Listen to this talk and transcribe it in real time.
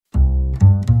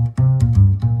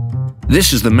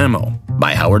This is The Memo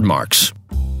by Howard Marks.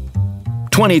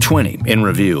 2020 in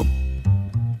review.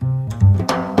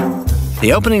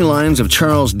 The opening lines of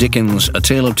Charles Dickens' A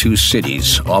Tale of Two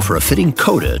Cities offer a fitting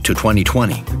coda to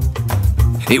 2020.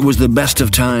 It was the best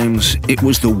of times, it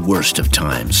was the worst of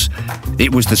times.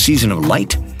 It was the season of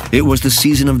light, it was the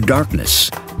season of darkness.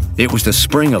 It was the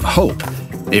spring of hope,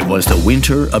 it was the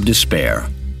winter of despair.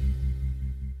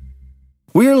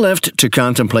 We're left to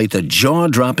contemplate the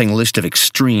jaw-dropping list of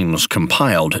extremes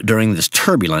compiled during this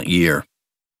turbulent year.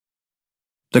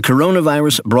 The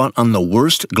coronavirus brought on the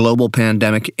worst global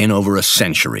pandemic in over a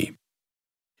century.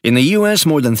 In the U.S.,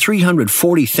 more than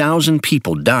 340,000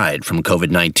 people died from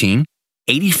COVID-19,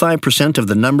 85% of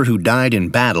the number who died in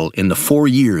battle in the 4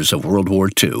 years of World War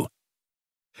II.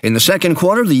 In the second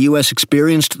quarter, the U.S.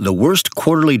 experienced the worst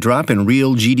quarterly drop in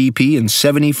real GDP in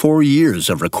 74 years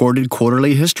of recorded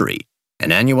quarterly history, an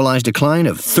annualized decline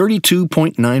of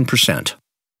 32.9%.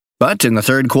 But in the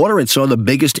third quarter, it saw the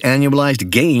biggest annualized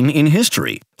gain in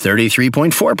history,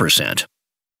 33.4%.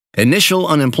 Initial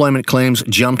unemployment claims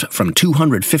jumped from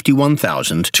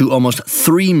 251,000 to almost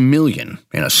 3 million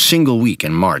in a single week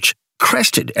in March,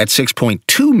 crested at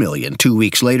 6.2 million 2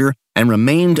 weeks later, and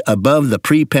remained above the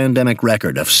pre-pandemic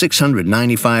record of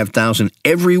 695,000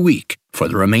 every week for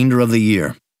the remainder of the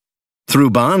year.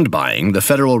 Through bond buying, the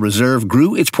Federal Reserve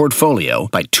grew its portfolio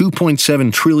by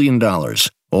 $2.7 trillion,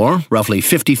 or roughly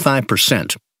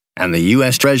 55%, and the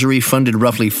U.S. Treasury funded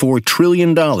roughly $4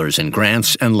 trillion in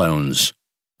grants and loans.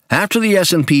 After the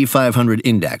S&P 500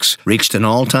 index reached an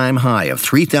all-time high of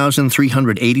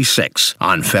 3,386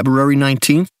 on February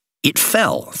 19th, it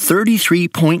fell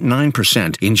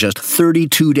 33.9% in just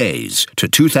 32 days to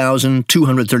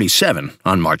 2,237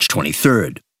 on March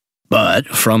 23rd. But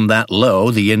from that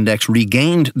low, the index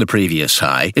regained the previous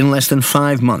high in less than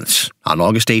 5 months, on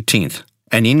August 18th,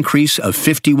 an increase of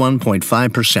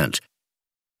 51.5%.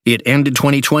 It ended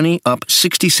 2020 up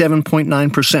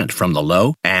 67.9% from the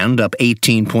low and up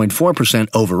 18.4%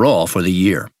 overall for the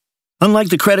year. Unlike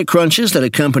the credit crunches that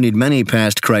accompanied many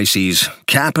past crises,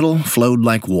 capital flowed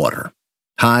like water.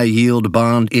 High-yield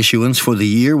bond issuance for the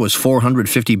year was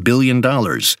 $450 billion,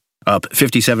 up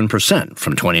 57%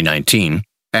 from 2019,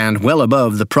 and well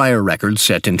above the prior record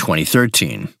set in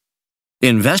 2013.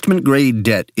 Investment-grade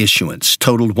debt issuance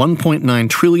totaled $1.9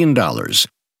 trillion,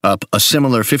 up a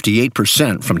similar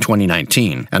 58% from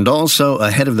 2019, and also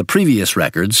ahead of the previous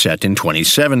record set in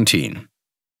 2017.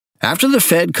 After the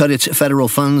Fed cut its federal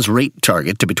funds rate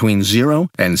target to between 0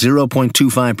 and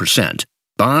 0.25%,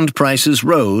 bond prices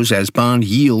rose as bond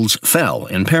yields fell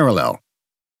in parallel.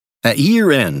 At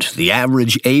year-end, the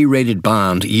average A-rated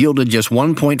bond yielded just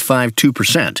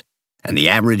 1.52%, and the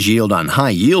average yield on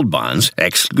high-yield bonds,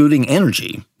 excluding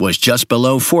energy, was just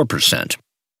below 4%.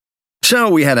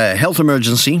 So we had a health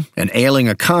emergency, an ailing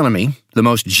economy, the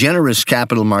most generous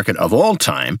capital market of all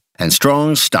time, and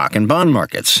strong stock and bond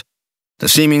markets. The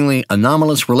seemingly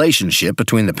anomalous relationship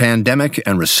between the pandemic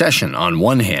and recession on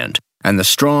one hand, and the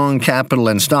strong capital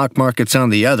and stock markets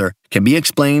on the other, can be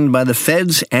explained by the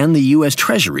Fed's and the U.S.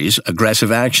 Treasury's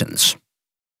aggressive actions.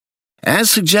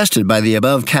 As suggested by the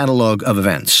above catalog of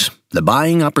events, the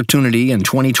buying opportunity in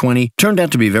 2020 turned out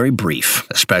to be very brief,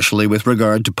 especially with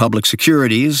regard to public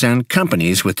securities and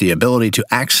companies with the ability to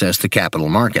access the capital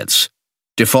markets.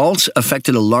 Defaults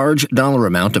affected a large dollar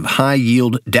amount of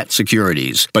high-yield debt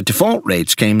securities, but default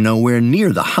rates came nowhere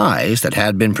near the highs that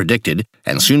had been predicted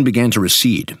and soon began to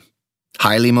recede.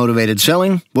 Highly motivated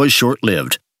selling was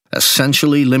short-lived,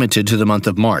 essentially limited to the month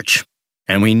of March,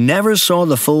 and we never saw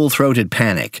the full-throated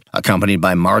panic, accompanied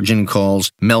by margin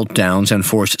calls, meltdowns, and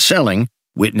forced selling,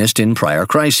 witnessed in prior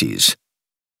crises.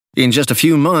 In just a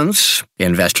few months,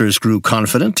 investors grew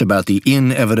confident about the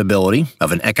inevitability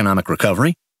of an economic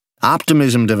recovery.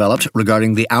 Optimism developed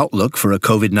regarding the outlook for a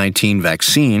COVID-19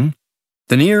 vaccine.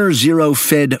 The near-zero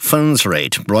Fed funds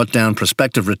rate brought down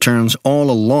prospective returns all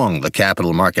along the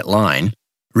capital market line.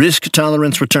 Risk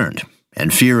tolerance returned,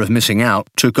 and fear of missing out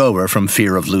took over from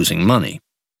fear of losing money.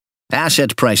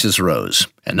 Asset prices rose,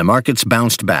 and the markets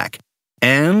bounced back.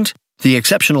 And the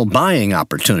exceptional buying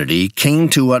opportunity came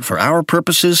to what, for our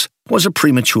purposes, was a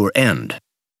premature end.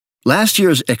 Last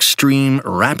year's extreme,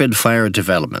 rapid-fire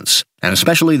developments, and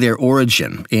especially their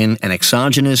origin in an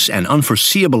exogenous and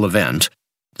unforeseeable event,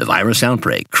 the virus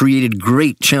outbreak, created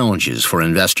great challenges for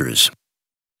investors.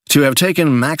 To have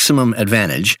taken maximum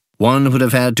advantage, one would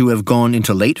have had to have gone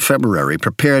into late February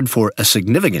prepared for a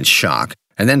significant shock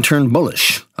and then turned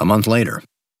bullish a month later.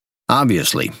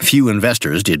 Obviously, few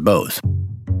investors did both.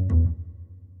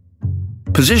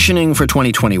 Positioning for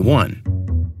 2021.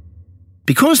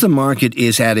 Because the market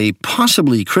is at a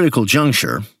possibly critical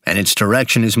juncture, and its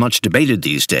direction is much debated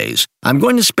these days, I'm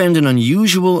going to spend an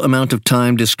unusual amount of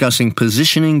time discussing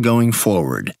positioning going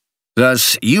forward.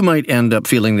 Thus, you might end up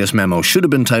feeling this memo should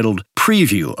have been titled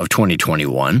Preview of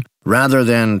 2021 rather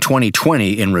than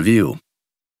 2020 in Review.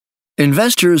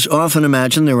 Investors often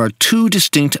imagine there are two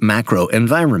distinct macro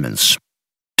environments: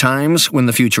 times when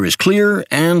the future is clear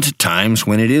and times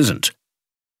when it isn't.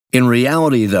 In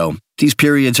reality, though, these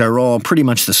periods are all pretty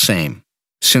much the same,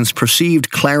 since perceived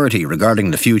clarity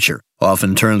regarding the future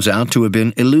often turns out to have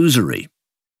been illusory.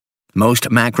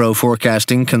 Most macro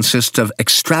forecasting consists of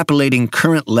extrapolating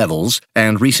current levels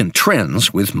and recent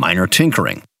trends with minor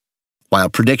tinkering. While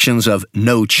predictions of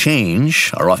no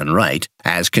change are often right,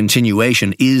 as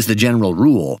continuation is the general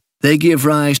rule, they give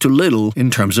rise to little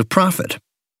in terms of profit.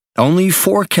 Only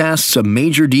forecasts of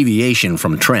major deviation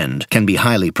from trend can be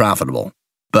highly profitable.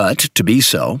 But to be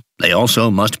so, they also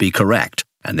must be correct,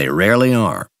 and they rarely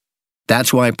are.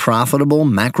 That's why profitable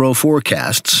macro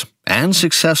forecasts and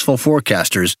successful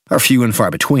forecasters are few and far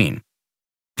between.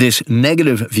 This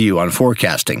negative view on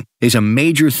forecasting is a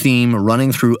major theme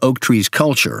running through Oaktree's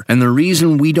culture and the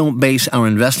reason we don't base our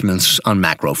investments on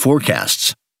macro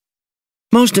forecasts.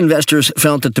 Most investors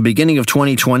felt that the beginning of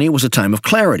 2020 was a time of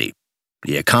clarity.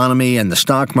 The economy and the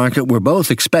stock market were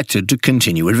both expected to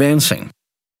continue advancing.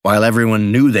 While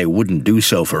everyone knew they wouldn't do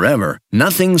so forever,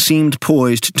 nothing seemed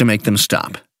poised to make them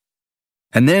stop.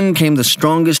 And then came the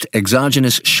strongest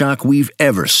exogenous shock we've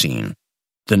ever seen: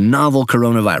 the novel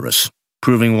coronavirus,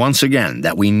 proving once again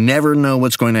that we never know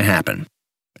what's going to happen,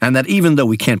 and that even though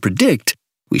we can't predict,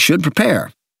 we should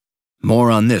prepare.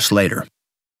 More on this later.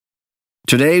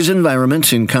 Today's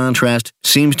environment, in contrast,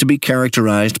 seems to be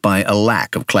characterized by a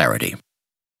lack of clarity.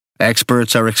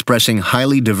 Experts are expressing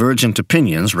highly divergent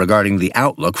opinions regarding the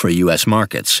outlook for U.S.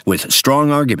 markets, with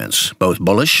strong arguments, both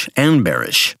bullish and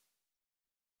bearish.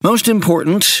 Most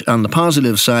important, on the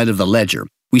positive side of the ledger,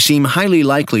 we seem highly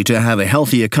likely to have a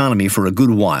healthy economy for a good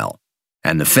while,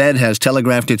 and the Fed has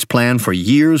telegraphed its plan for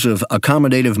years of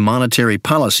accommodative monetary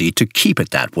policy to keep it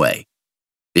that way.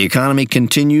 The economy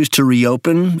continues to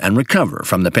reopen and recover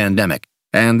from the pandemic,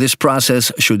 and this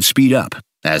process should speed up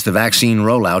as the vaccine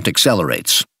rollout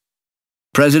accelerates.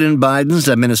 President Biden's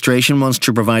administration wants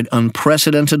to provide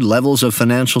unprecedented levels of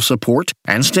financial support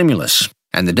and stimulus,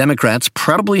 and the Democrats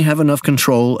probably have enough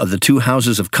control of the two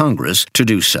houses of Congress to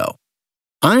do so.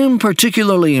 I am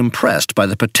particularly impressed by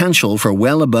the potential for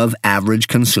well above average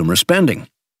consumer spending.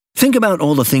 Think about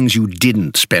all the things you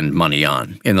didn't spend money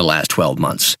on in the last 12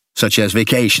 months, such as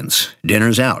vacations,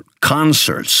 dinners out,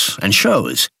 concerts and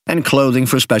shows, and clothing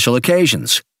for special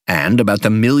occasions, and about the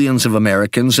millions of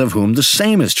Americans of whom the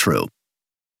same is true.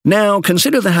 Now,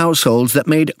 consider the households that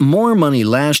made more money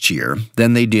last year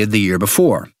than they did the year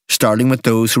before, starting with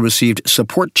those who received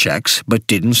support checks but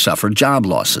didn't suffer job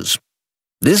losses.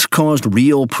 This caused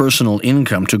real personal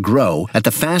income to grow at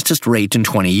the fastest rate in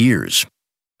 20 years.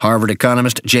 Harvard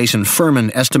economist Jason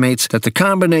Furman estimates that the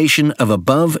combination of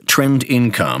above-trend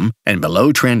income and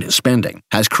below-trend spending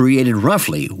has created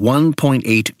roughly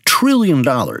 $1.8 trillion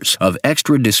of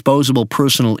extra disposable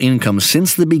personal income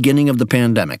since the beginning of the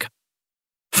pandemic.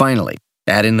 Finally,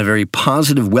 add in the very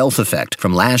positive wealth effect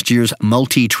from last year's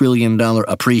multi-trillion-dollar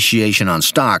appreciation on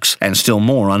stocks and still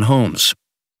more on homes.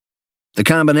 The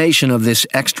combination of this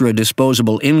extra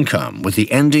disposable income with the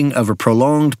ending of a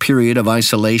prolonged period of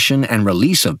isolation and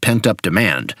release of pent-up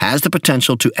demand has the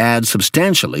potential to add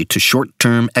substantially to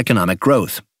short-term economic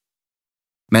growth.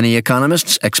 Many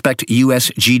economists expect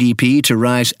U.S. GDP to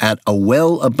rise at a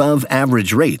well above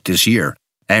average rate this year.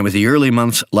 And with the early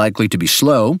months likely to be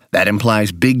slow, that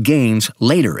implies big gains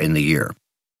later in the year.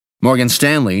 Morgan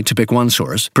Stanley, to pick one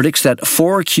source, predicts that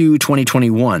 4Q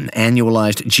 2021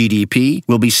 annualized GDP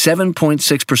will be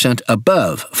 7.6%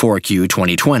 above 4Q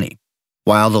 2020.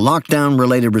 While the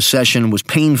lockdown-related recession was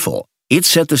painful, it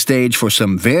set the stage for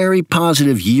some very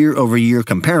positive year-over-year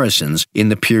comparisons in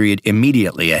the period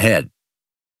immediately ahead.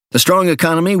 The strong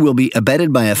economy will be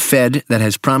abetted by a Fed that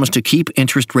has promised to keep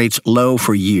interest rates low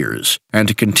for years and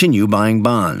to continue buying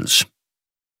bonds.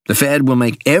 The Fed will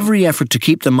make every effort to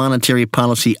keep the monetary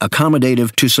policy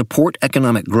accommodative to support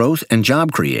economic growth and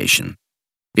job creation.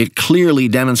 It clearly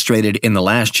demonstrated in the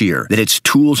last year that its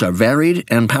tools are varied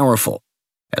and powerful,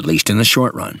 at least in the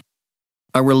short run.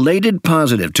 A related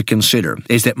positive to consider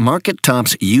is that market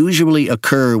tops usually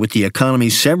occur with the economy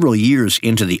several years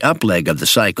into the up leg of the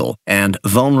cycle and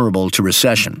vulnerable to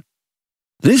recession.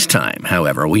 This time,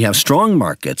 however, we have strong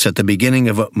markets at the beginning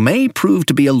of what may prove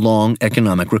to be a long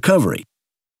economic recovery.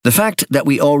 The fact that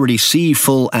we already see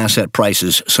full asset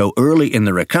prices so early in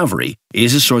the recovery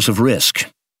is a source of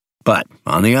risk. But,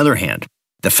 on the other hand,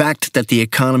 the fact that the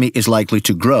economy is likely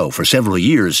to grow for several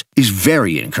years is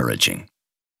very encouraging.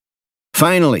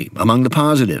 Finally, among the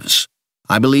positives,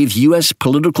 I believe U.S.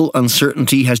 political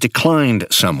uncertainty has declined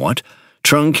somewhat,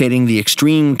 truncating the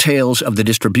extreme tails of the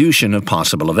distribution of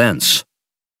possible events.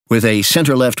 With a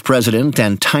center-left president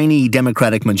and tiny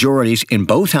Democratic majorities in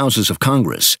both houses of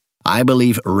Congress, I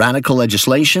believe radical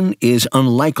legislation is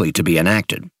unlikely to be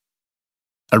enacted.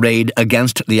 Arrayed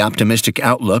against the optimistic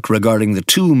outlook regarding the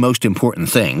two most important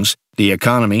things, the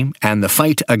economy and the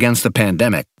fight against the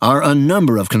pandemic, are a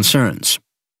number of concerns.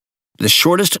 The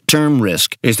shortest-term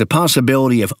risk is the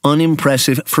possibility of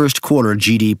unimpressive first-quarter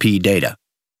GDP data.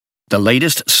 The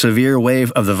latest severe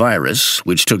wave of the virus,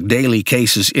 which took daily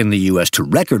cases in the U.S. to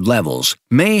record levels,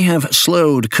 may have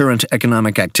slowed current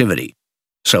economic activity.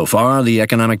 So far, the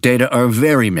economic data are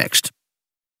very mixed.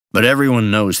 But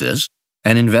everyone knows this,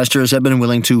 and investors have been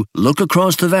willing to look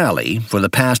across the valley for the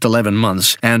past 11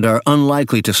 months and are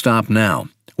unlikely to stop now,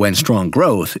 when strong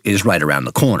growth is right around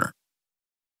the corner.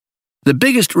 The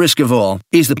biggest risk of all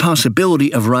is the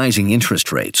possibility of rising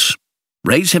interest rates.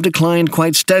 Rates have declined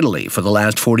quite steadily for the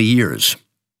last 40 years.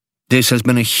 This has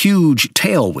been a huge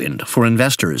tailwind for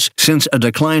investors, since a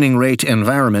declining rate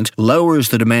environment lowers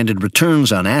the demanded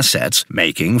returns on assets,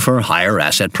 making for higher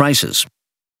asset prices.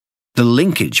 The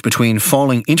linkage between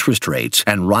falling interest rates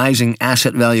and rising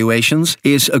asset valuations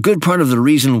is a good part of the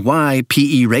reason why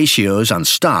P/E ratios on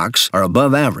stocks are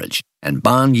above average and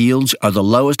bond yields are the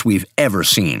lowest we've ever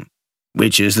seen,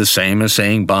 which is the same as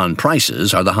saying bond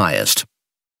prices are the highest.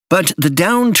 But the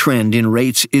downtrend in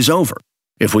rates is over,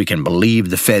 if we can believe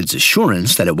the Fed's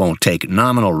assurance that it won't take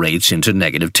nominal rates into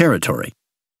negative territory.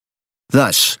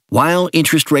 Thus, while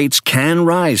interest rates can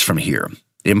rise from here,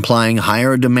 implying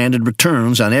higher demanded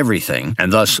returns on everything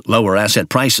and thus lower asset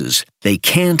prices, they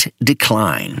can't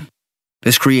decline.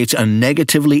 This creates a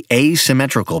negatively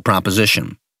asymmetrical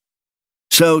proposition.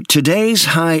 So today's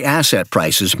high asset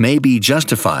prices may be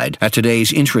justified at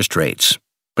today's interest rates,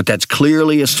 but that's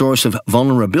clearly a source of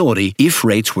vulnerability if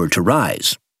rates were to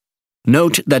rise.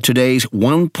 Note that today's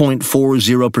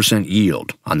 1.40%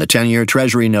 yield on the 10-year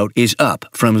Treasury note is up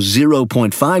from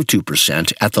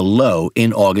 0.52% at the low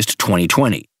in August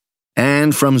 2020,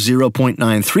 and from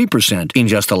 0.93% in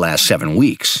just the last 7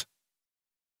 weeks.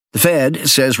 The Fed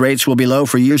says rates will be low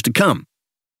for years to come.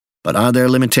 But are there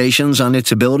limitations on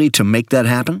its ability to make that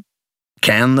happen?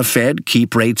 Can the Fed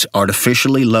keep rates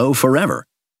artificially low forever?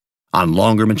 On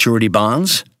longer maturity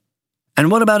bonds? And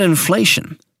what about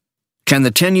inflation? Can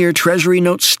the 10-year Treasury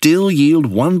note still yield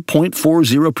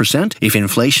 1.40% if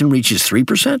inflation reaches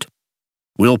 3%?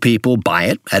 Will people buy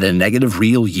it at a negative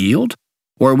real yield?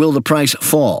 Or will the price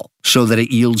fall so that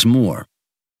it yields more?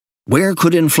 Where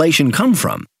could inflation come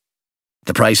from?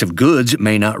 The price of goods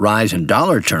may not rise in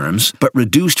dollar terms, but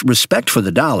reduced respect for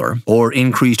the dollar or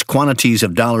increased quantities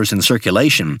of dollars in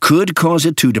circulation could cause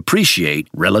it to depreciate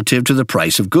relative to the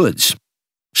price of goods.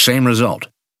 Same result.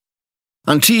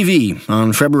 On TV,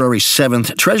 on February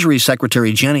 7th, Treasury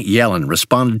Secretary Janet Yellen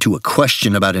responded to a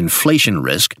question about inflation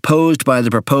risk posed by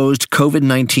the proposed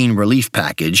COVID-19 relief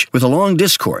package with a long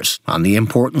discourse on the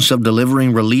importance of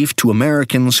delivering relief to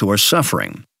Americans who are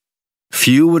suffering.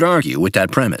 Few would argue with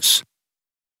that premise.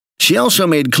 She also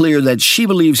made clear that she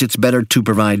believes it's better to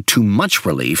provide too much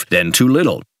relief than too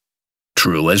little.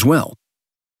 True as well.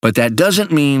 But that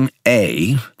doesn't mean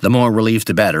A, the more relief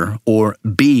the better, or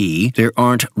B, there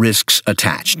aren't risks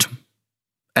attached.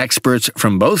 Experts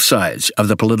from both sides of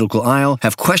the political aisle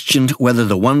have questioned whether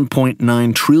the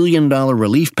 $1.9 trillion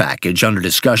relief package under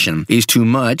discussion is too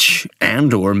much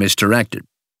and/or misdirected.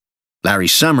 Larry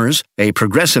Summers, a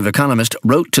progressive economist,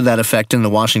 wrote to that effect in the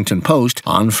Washington Post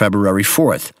on February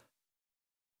 4th.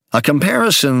 A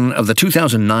comparison of the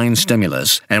 2009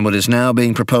 stimulus and what is now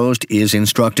being proposed is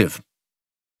instructive.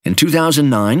 In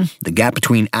 2009, the gap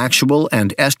between actual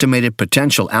and estimated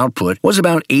potential output was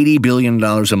about $80 billion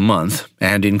a month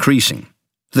and increasing.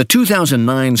 The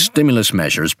 2009 stimulus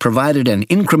measures provided an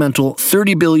incremental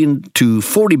 $30 billion to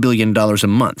 $40 billion a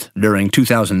month during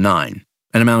 2009,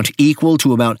 an amount equal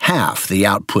to about half the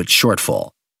output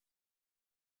shortfall.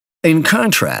 In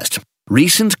contrast,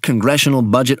 recent Congressional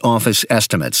Budget Office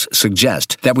estimates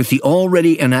suggest that with the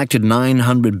already enacted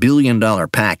 $900 billion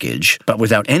package, but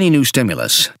without any new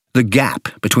stimulus, the gap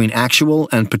between actual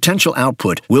and potential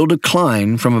output will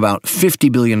decline from about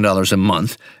 $50 billion a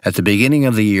month at the beginning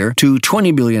of the year to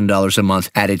 $20 billion a month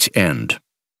at its end.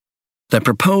 The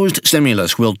proposed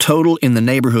stimulus will total in the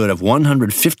neighborhood of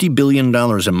 $150 billion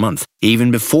a month,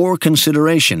 even before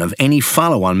consideration of any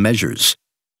follow-on measures.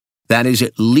 That is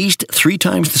at least 3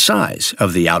 times the size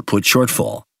of the output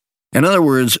shortfall. In other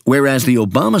words, whereas the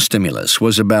Obama stimulus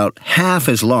was about half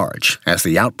as large as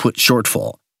the output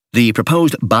shortfall, the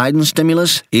proposed Biden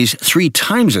stimulus is 3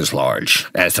 times as large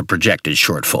as the projected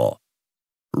shortfall.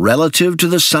 Relative to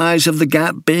the size of the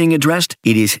gap being addressed,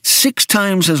 it is 6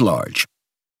 times as large.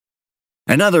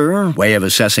 Another way of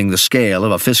assessing the scale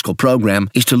of a fiscal program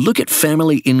is to look at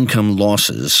family income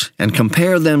losses and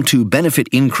compare them to benefit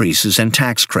increases and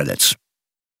tax credits.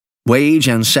 Wage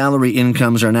and salary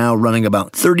incomes are now running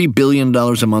about $30 billion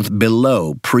a month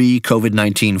below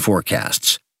pre-COVID-19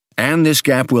 forecasts, and this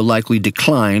gap will likely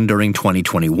decline during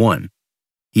 2021.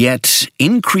 Yet,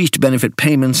 increased benefit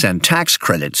payments and tax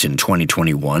credits in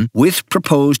 2021 with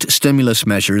proposed stimulus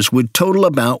measures would total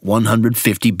about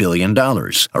 $150 billion,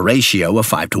 a ratio of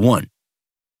 5 to 1.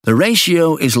 The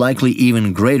ratio is likely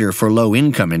even greater for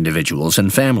low-income individuals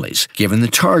and families, given the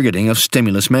targeting of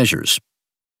stimulus measures.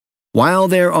 While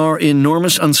there are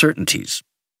enormous uncertainties,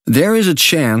 there is a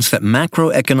chance that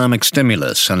macroeconomic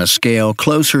stimulus on a scale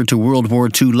closer to World War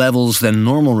II levels than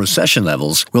normal recession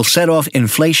levels will set off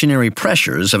inflationary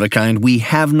pressures of a kind we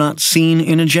have not seen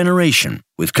in a generation,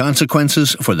 with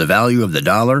consequences for the value of the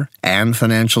dollar and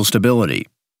financial stability.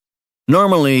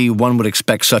 Normally, one would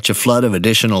expect such a flood of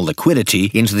additional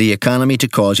liquidity into the economy to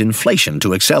cause inflation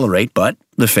to accelerate, but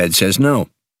the Fed says no.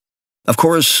 Of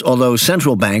course, although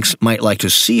central banks might like to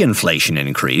see inflation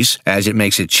increase, as it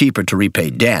makes it cheaper to repay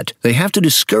debt, they have to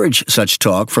discourage such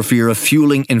talk for fear of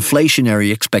fueling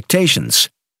inflationary expectations.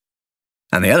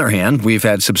 On the other hand, we've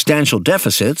had substantial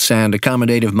deficits and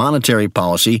accommodative monetary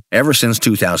policy ever since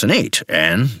 2008,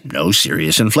 and no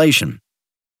serious inflation.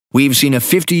 We've seen a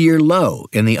 50-year low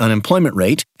in the unemployment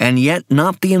rate, and yet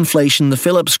not the inflation the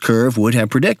Phillips curve would have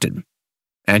predicted.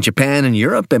 And Japan and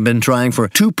Europe have been trying for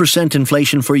 2%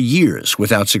 inflation for years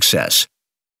without success.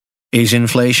 Is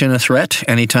inflation a threat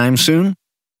anytime soon?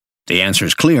 The answer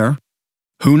is clear.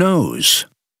 Who knows?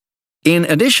 In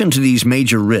addition to these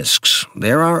major risks,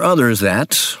 there are others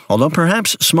that, although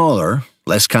perhaps smaller,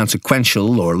 less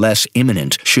consequential, or less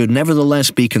imminent, should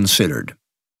nevertheless be considered.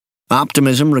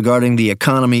 Optimism regarding the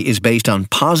economy is based on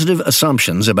positive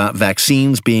assumptions about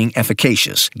vaccines being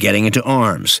efficacious, getting into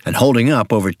arms, and holding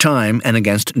up over time and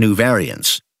against new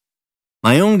variants.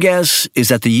 My own guess is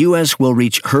that the U.S. will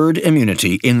reach herd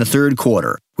immunity in the third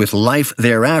quarter, with life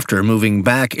thereafter moving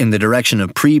back in the direction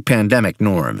of pre-pandemic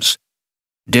norms.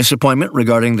 Disappointment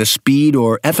regarding the speed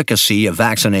or efficacy of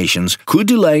vaccinations could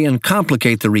delay and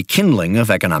complicate the rekindling of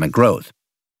economic growth.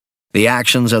 The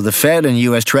actions of the Fed and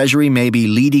U.S. Treasury may be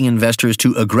leading investors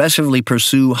to aggressively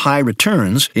pursue high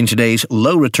returns in today's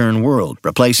low-return world,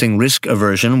 replacing risk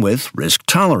aversion with risk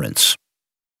tolerance.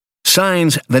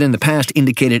 Signs that in the past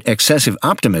indicated excessive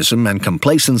optimism and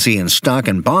complacency in stock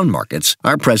and bond markets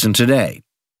are present today.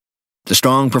 The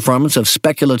strong performance of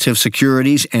speculative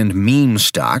securities and meme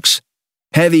stocks,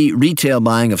 heavy retail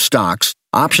buying of stocks,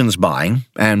 options buying,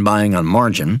 and buying on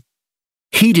margin,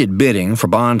 heated bidding for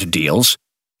bond deals,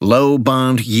 low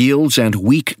bond yields and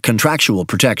weak contractual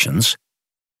protections,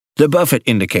 the Buffett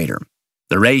indicator,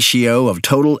 the ratio of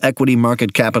total equity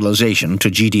market capitalization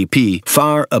to GDP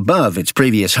far above its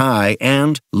previous high,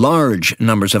 and large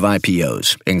numbers of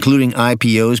IPOs, including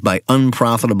IPOs by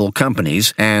unprofitable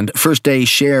companies and first-day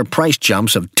share price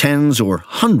jumps of tens or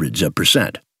hundreds of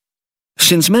 %.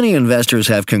 Since many investors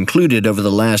have concluded over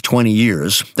the last 20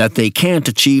 years that they can't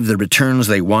achieve the returns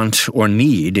they want or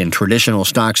need in traditional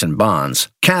stocks and bonds,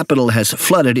 capital has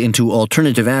flooded into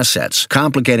alternative assets,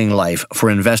 complicating life for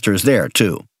investors there,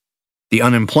 too. The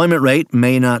unemployment rate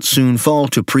may not soon fall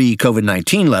to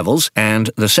pre-COVID-19 levels, and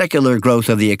the secular growth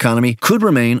of the economy could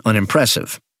remain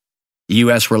unimpressive.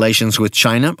 U.S. relations with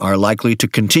China are likely to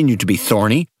continue to be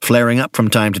thorny, flaring up from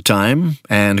time to time,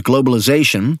 and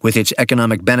globalization, with its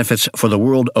economic benefits for the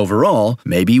world overall,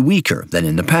 may be weaker than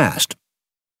in the past.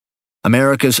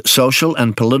 America's social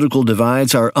and political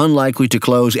divides are unlikely to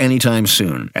close anytime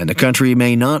soon, and the country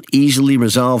may not easily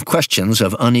resolve questions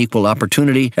of unequal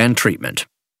opportunity and treatment.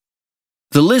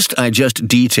 The list I just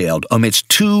detailed omits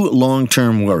 2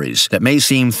 long-term worries that may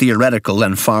seem theoretical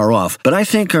and far off, but I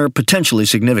think are potentially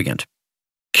significant.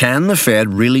 Can the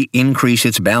Fed really increase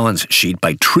its balance sheet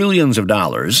by trillions of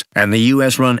dollars and the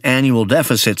U.S. run annual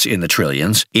deficits in the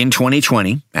trillions in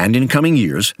 2020 and in coming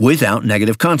years without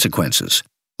negative consequences,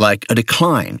 like a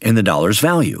decline in the dollar's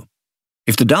value?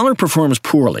 If the dollar performs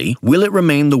poorly, will it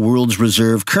remain the world's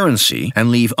reserve currency and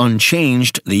leave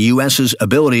unchanged the U.S.'s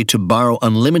ability to borrow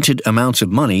unlimited amounts of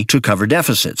money to cover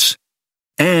deficits?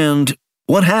 And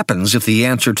what happens if the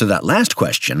answer to that last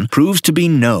question proves to be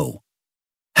no?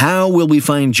 How will we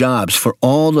find jobs for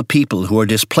all the people who are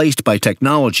displaced by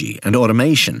technology and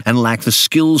automation and lack the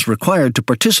skills required to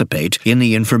participate in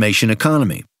the information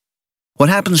economy? What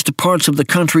happens to parts of the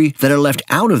country that are left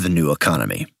out of the new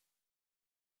economy?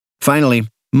 Finally,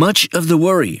 much of the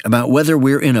worry about whether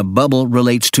we're in a bubble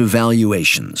relates to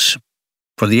valuations.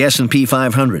 For the S&P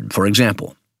 500, for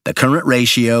example, the current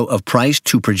ratio of price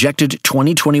to projected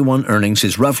 2021 earnings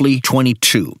is roughly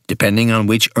 22, depending on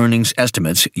which earnings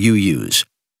estimates you use.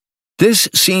 This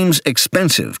seems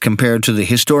expensive compared to the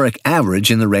historic average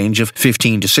in the range of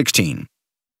 15 to 16.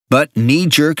 But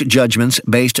knee-jerk judgments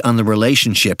based on the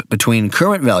relationship between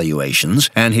current valuations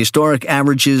and historic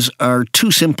averages are too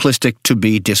simplistic to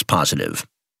be dispositive.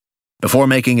 Before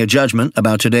making a judgment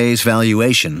about today's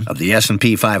valuation of the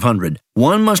S&P 500,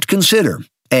 one must consider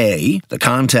A, the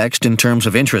context in terms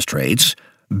of interest rates,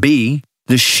 B,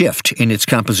 the shift in its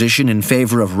composition in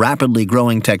favor of rapidly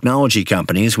growing technology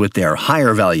companies with their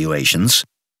higher valuations,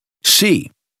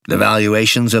 C, the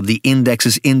valuations of the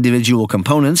index's individual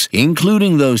components,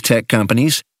 including those tech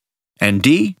companies, and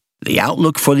D, the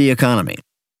outlook for the economy.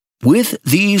 With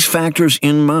these factors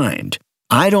in mind,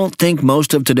 I don't think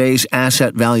most of today's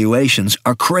asset valuations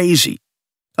are crazy.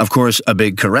 Of course, a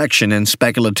big correction in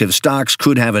speculative stocks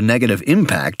could have a negative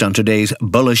impact on today's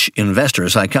bullish investor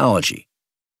psychology.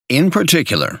 In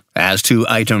particular, as to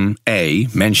item A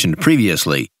mentioned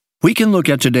previously, we can look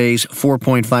at today's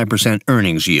 4.5%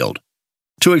 earnings yield.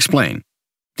 To explain,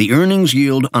 the earnings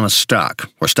yield on a stock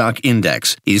or stock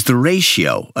index is the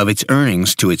ratio of its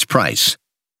earnings to its price.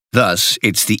 Thus,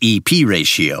 it's the EP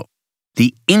ratio,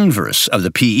 the inverse of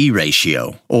the PE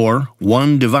ratio, or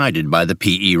 1 divided by the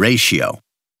PE ratio.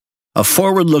 A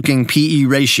forward-looking PE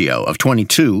ratio of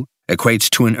 22 equates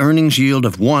to an earnings yield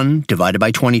of 1 divided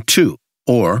by 22,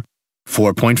 or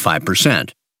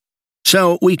 4.5%.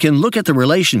 So we can look at the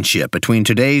relationship between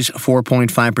today's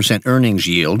 4.5% earnings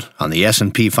yield on the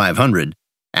S&P 500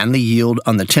 and the yield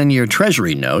on the 10-year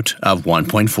Treasury note of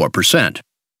 1.4%.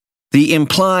 The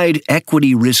implied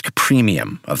equity risk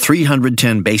premium of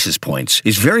 310 basis points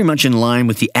is very much in line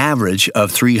with the average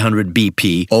of 300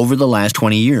 BP over the last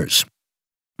 20 years.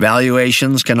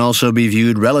 Valuations can also be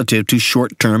viewed relative to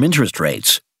short-term interest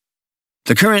rates.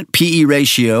 The current PE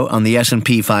ratio on the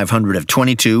S&P 500 of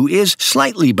 22 is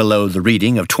slightly below the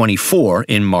reading of 24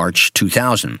 in March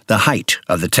 2000, the height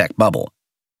of the tech bubble.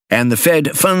 And the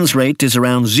Fed funds rate is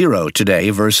around 0 today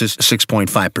versus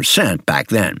 6.5% back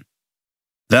then.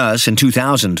 Thus, in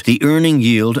 2000, the earning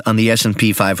yield on the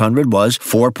S&P 500 was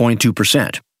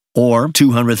 4.2%, or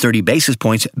 230 basis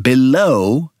points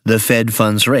below the Fed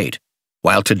funds rate,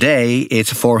 while today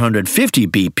it's 450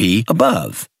 BP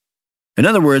above. In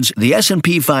other words, the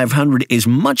S&P 500 is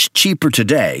much cheaper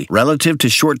today relative to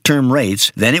short-term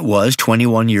rates than it was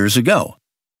 21 years ago.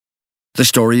 The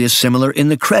story is similar in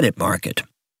the credit market.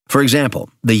 For example,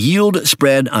 the yield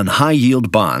spread on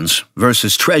high-yield bonds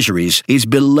versus treasuries is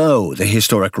below the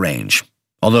historic range,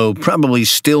 although probably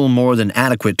still more than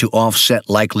adequate to offset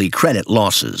likely credit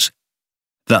losses.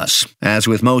 Thus, as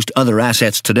with most other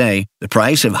assets today, the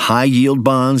price of high-yield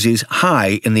bonds is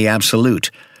high in the absolute,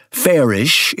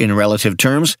 fairish in relative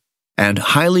terms, and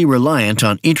highly reliant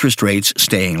on interest rates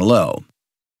staying low.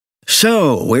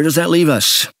 So, where does that leave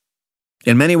us?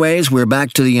 In many ways, we're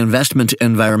back to the investment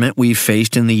environment we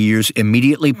faced in the years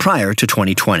immediately prior to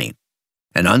 2020.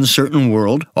 An uncertain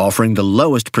world offering the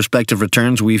lowest prospective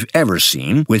returns we've ever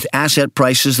seen, with asset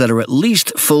prices that are at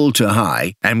least full to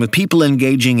high, and with people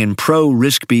engaging in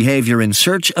pro-risk behavior in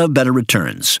search of better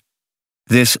returns.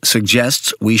 This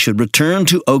suggests we should return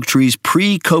to Oaktree's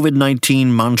pre-COVID-19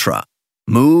 mantra: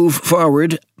 move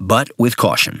forward, but with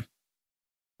caution.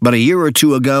 But a year or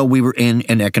two ago, we were in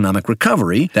an economic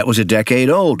recovery that was a decade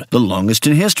old, the longest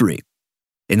in history.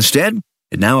 Instead,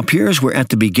 it now appears we're at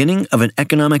the beginning of an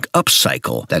economic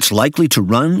upcycle that's likely to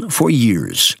run for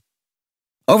years.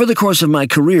 Over the course of my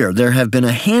career, there have been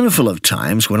a handful of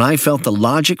times when I felt the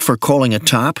logic for calling a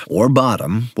top or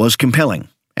bottom was compelling,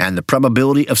 and the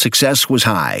probability of success was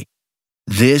high.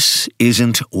 This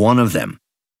isn't one of them.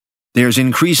 There's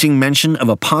increasing mention of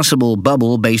a possible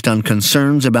bubble based on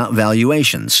concerns about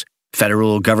valuations,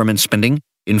 federal government spending,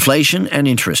 inflation, and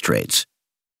interest rates.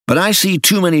 But I see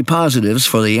too many positives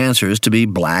for the answers to be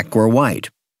black or white.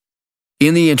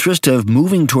 In the interest of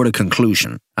moving toward a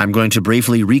conclusion, I'm going to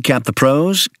briefly recap the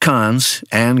pros, cons,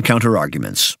 and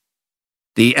counterarguments.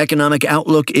 The economic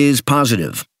outlook is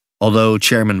positive, although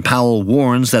Chairman Powell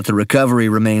warns that the recovery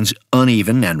remains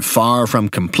uneven and far from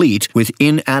complete with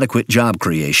inadequate job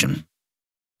creation.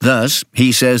 Thus,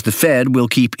 he says the Fed will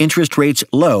keep interest rates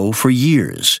low for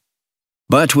years.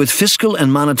 But with fiscal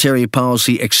and monetary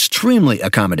policy extremely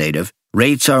accommodative,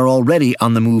 rates are already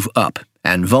on the move up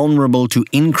and vulnerable to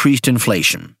increased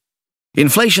inflation.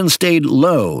 Inflation stayed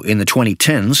low in the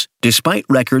 2010s, despite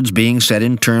records being set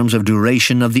in terms of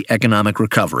duration of the economic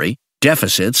recovery,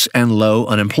 deficits, and low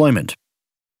unemployment.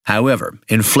 However,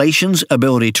 inflation's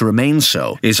ability to remain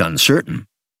so is uncertain.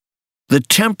 The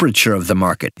temperature of the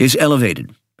market is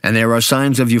elevated, and there are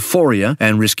signs of euphoria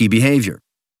and risky behavior.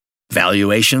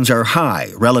 Valuations are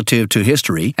high relative to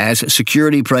history as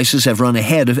security prices have run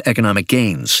ahead of economic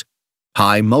gains.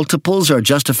 High multiples are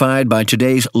justified by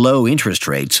today's low interest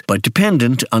rates, but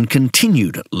dependent on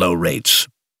continued low rates.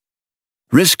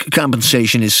 Risk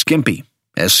compensation is skimpy,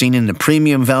 as seen in the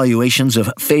premium valuations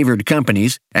of favored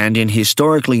companies and in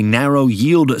historically narrow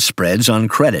yield spreads on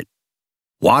credit.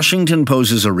 Washington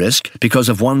poses a risk because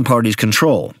of one party's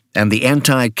control and the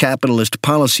anti-capitalist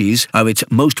policies of its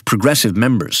most progressive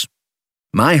members.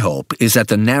 My hope is that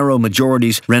the narrow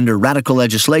majorities render radical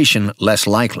legislation less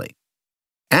likely.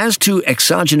 As to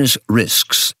exogenous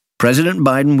risks, President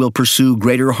Biden will pursue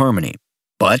greater harmony,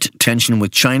 but tension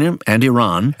with China and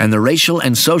Iran and the racial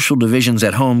and social divisions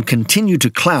at home continue to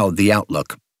cloud the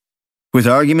outlook. With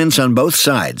arguments on both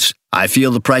sides, I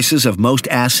feel the prices of most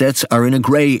assets are in a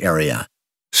gray area.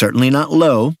 Certainly not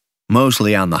low,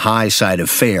 mostly on the high side of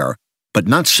fair, but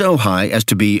not so high as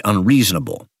to be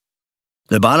unreasonable.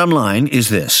 The bottom line is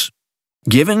this.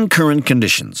 Given current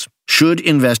conditions, should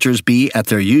investors be at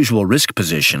their usual risk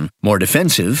position, more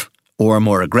defensive or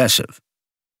more aggressive?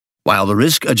 While the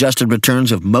risk-adjusted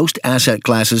returns of most asset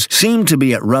classes seem to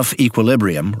be at rough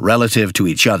equilibrium relative to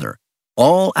each other,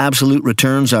 all absolute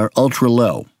returns are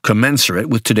ultra-low, commensurate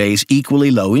with today's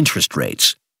equally low interest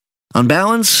rates. On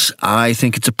balance, I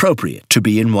think it's appropriate to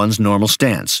be in one's normal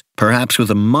stance, perhaps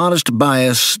with a modest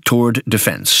bias toward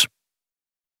defense.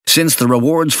 Since the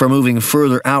rewards for moving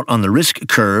further out on the risk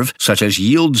curve, such as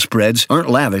yield spreads, aren't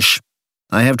lavish,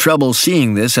 I have trouble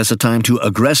seeing this as a time to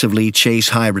aggressively chase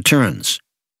high returns.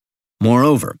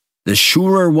 Moreover, the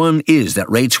surer one is that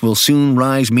rates will soon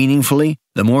rise meaningfully,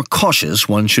 the more cautious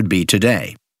one should be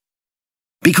today.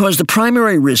 Because the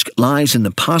primary risk lies in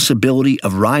the possibility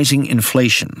of rising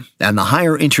inflation and the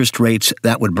higher interest rates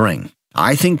that would bring,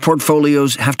 I think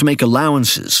portfolios have to make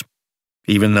allowances.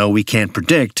 Even though we can't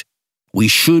predict, we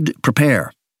should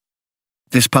prepare.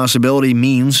 This possibility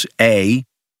means A.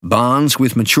 Bonds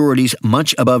with maturities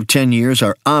much above 10 years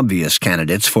are obvious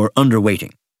candidates for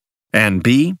underweighting, and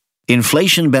B.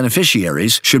 Inflation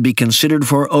beneficiaries should be considered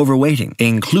for overweighting,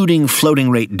 including floating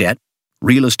rate debt,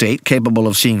 real estate capable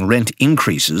of seeing rent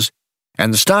increases,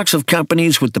 and the stocks of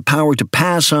companies with the power to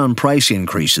pass on price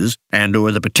increases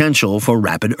and/or the potential for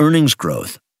rapid earnings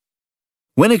growth.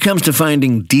 When it comes to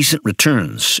finding decent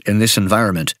returns in this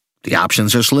environment, the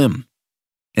options are slim.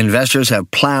 Investors have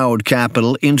plowed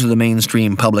capital into the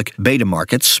mainstream public beta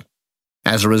markets.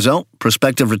 As a result,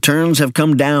 prospective returns have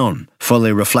come down,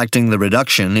 fully reflecting the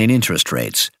reduction in interest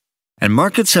rates, and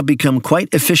markets have become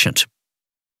quite efficient.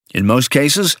 In most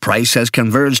cases, price has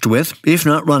converged with, if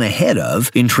not run ahead of,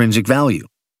 intrinsic value.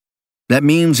 That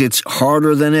means it's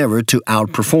harder than ever to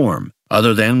outperform,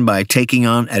 other than by taking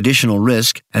on additional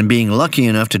risk and being lucky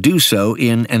enough to do so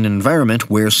in an environment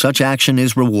where such action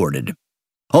is rewarded.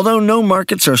 Although no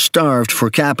markets are starved for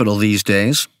capital these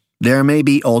days, there may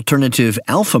be alternative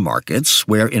alpha markets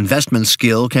where investment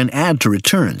skill can add to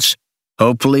returns,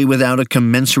 hopefully without a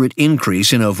commensurate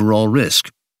increase in overall risk.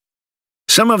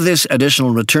 Some of this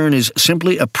additional return is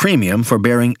simply a premium for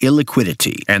bearing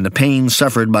illiquidity and the pain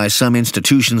suffered by some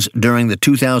institutions during the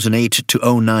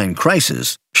 2008-09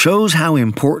 crisis shows how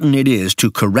important it is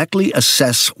to correctly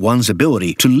assess one's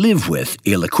ability to live with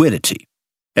illiquidity.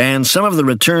 And some of the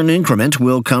return increment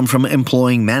will come from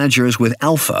employing managers with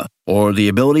alpha or the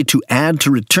ability to add to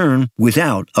return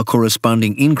without a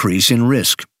corresponding increase in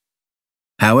risk.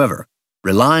 However,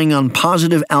 relying on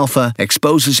positive alpha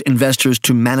exposes investors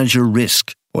to manager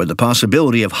risk or the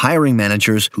possibility of hiring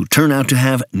managers who turn out to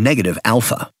have negative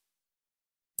alpha.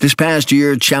 This past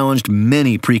year challenged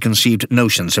many preconceived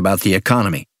notions about the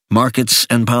economy, markets,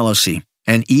 and policy,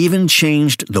 and even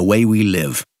changed the way we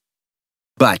live.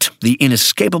 But the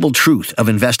inescapable truth of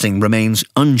investing remains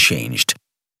unchanged.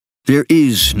 There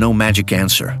is no magic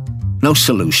answer, no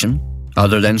solution,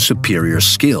 other than superior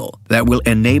skill that will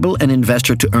enable an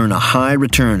investor to earn a high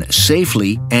return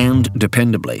safely and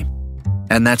dependably.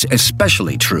 And that's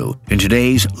especially true in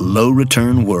today's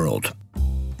low-return world.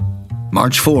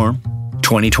 March 4,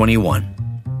 2021.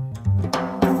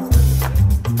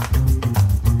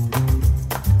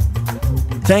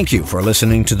 Thank you for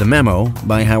listening to The Memo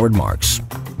by Howard Marks.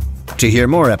 To hear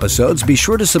more episodes, be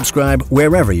sure to subscribe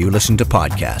wherever you listen to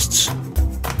podcasts.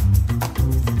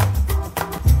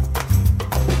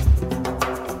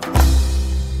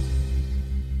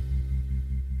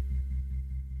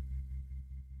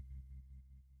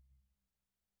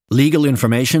 Legal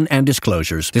information and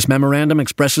disclosures. This memorandum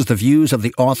expresses the views of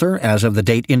the author as of the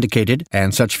date indicated,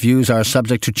 and such views are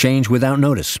subject to change without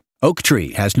notice.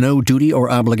 Oaktree has no duty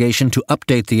or obligation to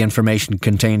update the information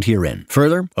contained herein.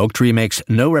 Further, Oaktree makes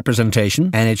no representation,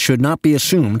 and it should not be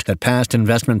assumed that past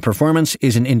investment performance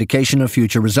is an indication of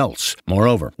future results.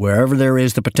 Moreover, wherever there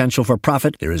is the potential for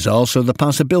profit, there is also the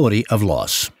possibility of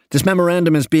loss. This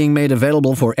memorandum is being made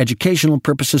available for educational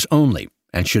purposes only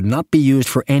and should not be used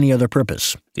for any other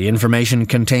purpose. The information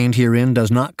contained herein does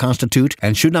not constitute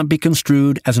and should not be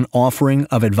construed as an offering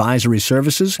of advisory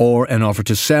services or an offer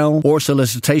to sell or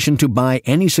solicitation to buy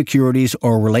any securities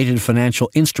or related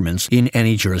financial instruments in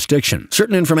any jurisdiction.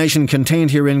 Certain information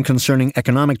contained herein concerning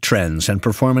economic trends and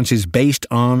performance is based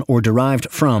on or derived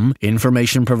from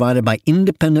information provided by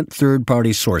independent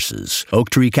third-party sources.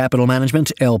 Oaktree Capital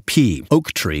Management, LP,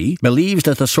 Oaktree, believes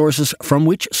that the sources from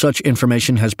which such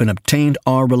information has been obtained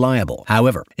are reliable.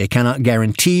 However, it cannot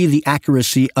guarantee the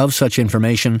accuracy of such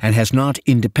information and has not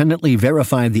independently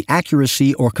verified the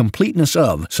accuracy or completeness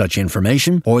of such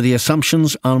information or the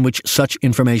assumptions on which such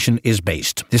information is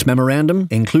based. This memorandum,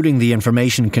 including the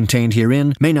information contained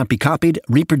herein, may not be copied,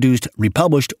 reproduced,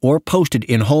 republished, or posted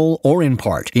in whole or in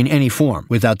part in any form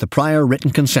without the prior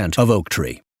written consent of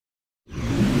Oaktree.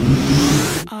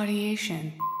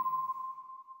 Audiation.